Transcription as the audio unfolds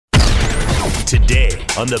Today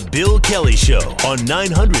on The Bill Kelly Show on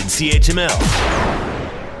 900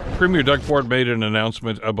 CHML. Premier Doug Ford made an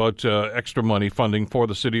announcement about extra money funding for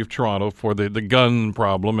the City of Toronto for the gun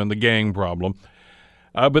problem and the gang problem.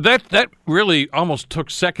 But that really almost took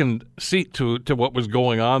second seat to what was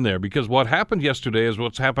going on there, because what happened yesterday is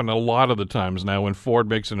what's happened a lot of the times now when Ford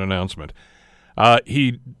makes an announcement.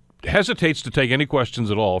 He hesitates to take any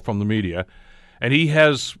questions at all from the media, and he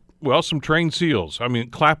has, well, some trained SEALs. I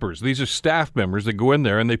mean, clappers. These are staff members that go in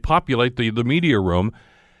there and they populate the media room,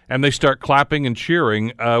 and they start clapping and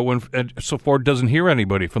cheering so Ford doesn't hear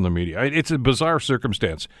anybody from the media. It's a bizarre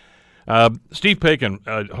circumstance. Steve Paikin,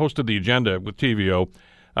 host of The Agenda with TVO,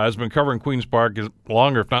 has been covering Queen's Park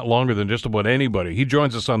longer, if not longer, than just about anybody. He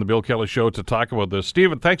joins us on The Bill Kelly Show to talk about this.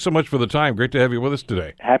 Stephen, thanks so much for the time. Great to have you with us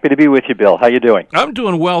today. Happy to be with you, Bill. How you doing? I'm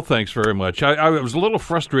doing well, thanks very much. I was a little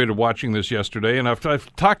frustrated watching this yesterday, and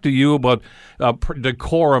I've talked to you about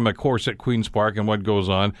decorum, of course, at Queen's Park and what goes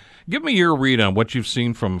on. Give me your read on what you've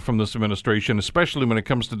seen from this administration, especially when it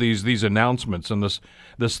comes to these announcements and this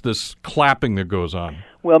clapping that goes on.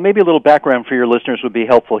 Well, maybe a little background for your listeners would be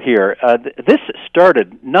helpful here. This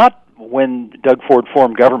started not when Doug Ford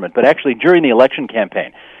formed government, but actually during the election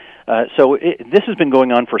campaign. This has been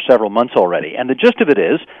going on for several months already. And the gist of it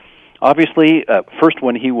is, obviously, first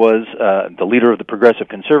when he was the leader of the Progressive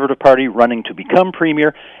Conservative Party, running to become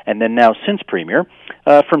Premier, and then now since Premier,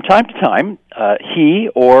 from time to time, he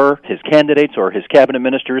or his candidates or his cabinet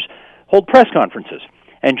ministers hold press conferences.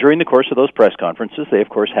 And during the course of those press conferences, they, of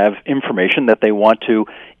course, have information that they want to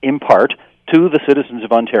impart to the citizens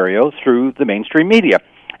of Ontario through the mainstream media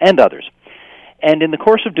and others. And in the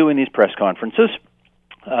course of doing these press conferences,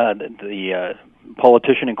 the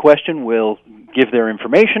politician in question will give their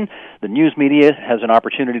information. The news media has an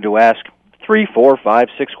opportunity to ask 3, 4, 5,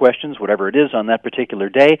 6 questions, whatever it is, on that particular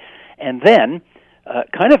day. And then,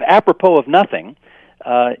 kind of apropos of nothing,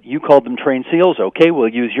 you called them trained SEALs. Okay, we'll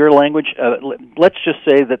use your language. Let's just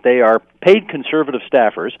say that they are paid conservative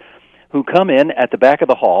staffers who come in at the back of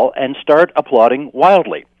the hall and start applauding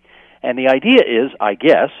wildly. And the idea is, I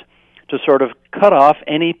guess, to sort of cut off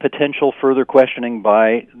any potential further questioning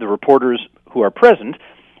by the reporters who are present,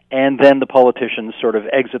 and then the politicians sort of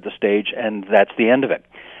exit the stage, and that's the end of it.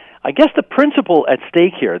 I guess the principle at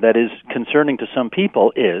stake here that is concerning to some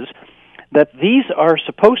people is that these are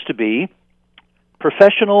supposed to be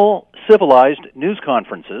professional, civilized news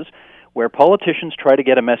conferences where politicians try to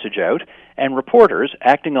get a message out, and reporters,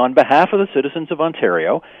 acting on behalf of the citizens of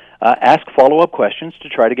Ontario, ask follow-up questions to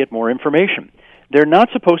try to get more information. They're not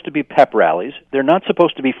supposed to be pep rallies. They're not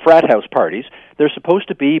supposed to be frat house parties. They're supposed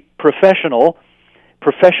to be professionally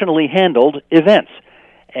handled events.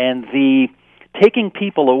 And the taking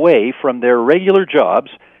people away from their regular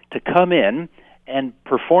jobs to come in and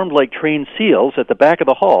perform like trained SEALs at the back of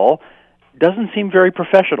the hall doesn't seem very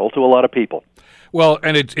professional to a lot of people. Well,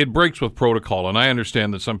 and it breaks with protocol, and I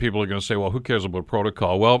understand that some people are going to say, well, who cares about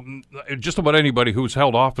protocol? Well, just about anybody who's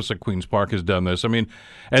held office at Queen's Park has done this. I mean,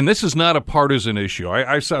 and this is not a partisan issue.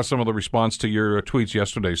 I saw some of the response to your tweets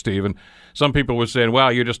yesterday, Steve, and some people were saying,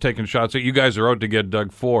 well, you're just taking shots at, you guys are out to get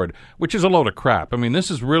Doug Ford, which is a load of crap. I mean,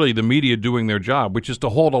 this is really the media doing their job, which is to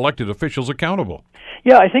hold elected officials accountable.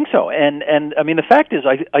 Yeah, I think so. And I mean, the fact is,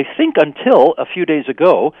 I think until a few days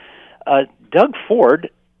ago, Doug Ford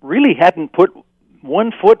really hadn't put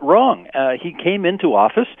one foot wrong. He came into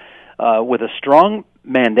office with a strong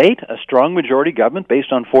mandate, a strong majority government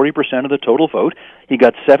based on 40% of the total vote. He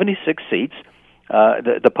got 76 seats.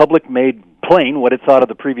 The public made plain what it thought of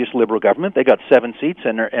the previous Liberal government. They got 7 seats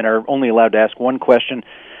and are only allowed to ask one question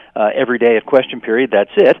every day at question period.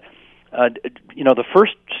 That's it. The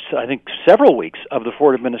first, I think, several weeks of the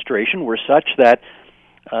Ford administration were such that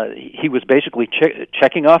he was basically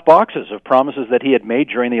checking off boxes of promises that he had made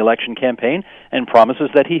during the election campaign and promises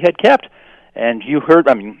that he had kept. And you heard,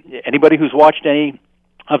 I mean, anybody who's watched any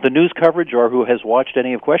of the news coverage or who has watched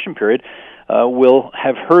any of Question Period will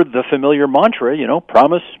have heard the familiar mantra,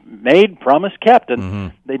 promise made, promise kept,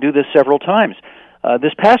 and they do this several times.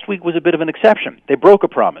 This past week was a bit of an exception. They broke a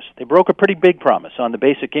promise. They broke a pretty big promise on the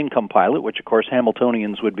basic income pilot, which, of course,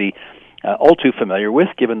 Hamiltonians would be all too familiar with,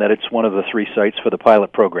 given that it's one of the 3 sites for the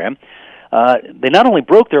pilot program. They not only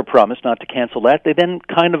broke their promise not to cancel that, they then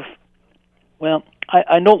kind of, well,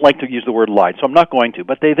 I don't like to use the word lied, so I'm not going to,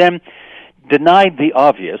 but they then denied the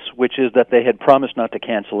obvious, which is that they had promised not to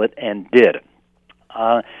cancel it and did.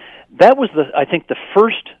 That was, I think, the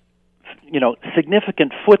first,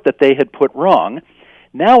 significant foot that they had put wrong.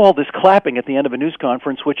 Now all this clapping at the end of a news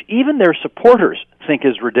conference, which even their supporters think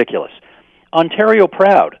is ridiculous. Ontario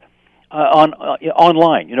Proud,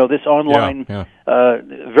 online. This online,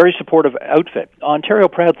 very supportive outfit. Ontario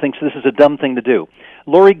Proud thinks this is a dumb thing to do.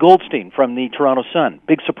 Laurie Goldstein from the Toronto Sun,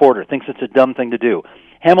 big supporter, thinks it's a dumb thing to do.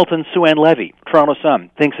 Hamilton Sue-Ann Levy, Toronto Sun,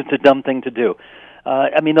 thinks it's a dumb thing to do.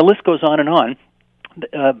 The list goes on and on.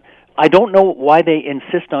 I don't know why they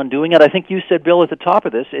insist on doing it. I think you said, Bill, at the top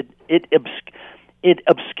of this, it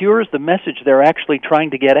obscures the message they're actually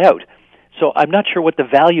trying to get out. So I'm not sure what the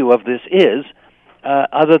value of this is,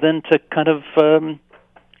 other than to kind of,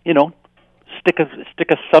 stick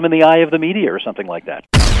a thumb in the eye of the media or something like that.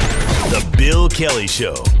 The Bill Kelly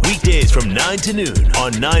Show, weekdays from 9 to noon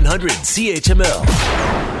on 900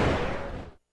 CHML.